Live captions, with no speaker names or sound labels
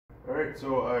Alright,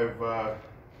 so I've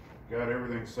got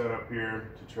everything set up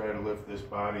here to try to lift this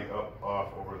body up off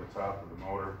over the top of the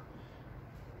motor.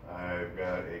 I've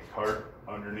got a cart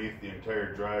underneath the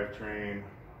entire drivetrain,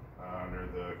 under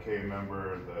the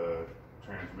K-member, the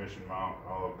transmission mount,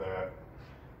 all of that,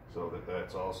 so that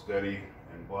that's all steady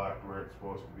and blocked where it's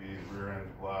supposed to be. The rear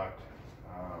end's blocked.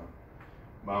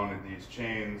 Mounted these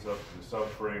chains up to the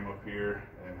subframe up here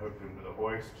and hooked them to the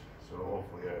hoist. So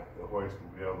hopefully the hoist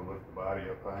will be able to lift the body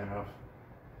up high enough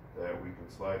that we can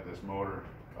slide this motor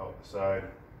out the side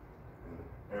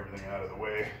and everything out of the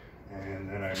way. And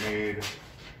then I made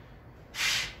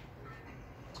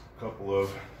a couple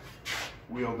of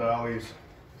wheel dollies.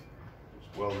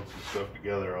 Just welded some stuff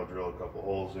together. I'll drill a couple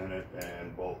holes in it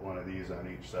and bolt one of these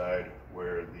on each side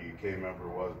where the K-member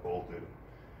was bolted.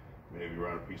 Maybe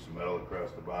run a piece of metal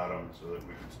across the bottom so that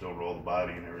we can still roll the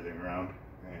body and everything around.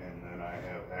 And then I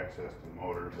have access to the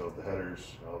motor, both the headers,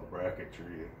 all the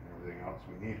bracketry, and everything else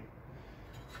we need.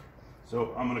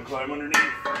 So I'm going to climb underneath.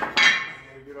 I'm going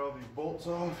to get all these bolts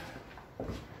off.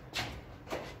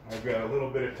 I've got a little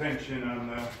bit of tension on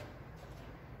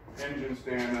the engine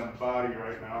stand on the body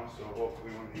right now, so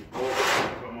hopefully when these bolts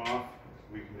come off,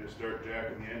 we can just start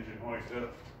jacking the engine hoist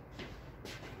up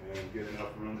and get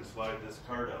enough room to slide this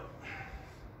cart up.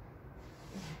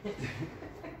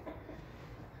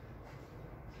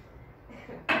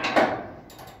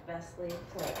 Best laid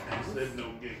plans. I said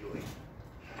no giggling.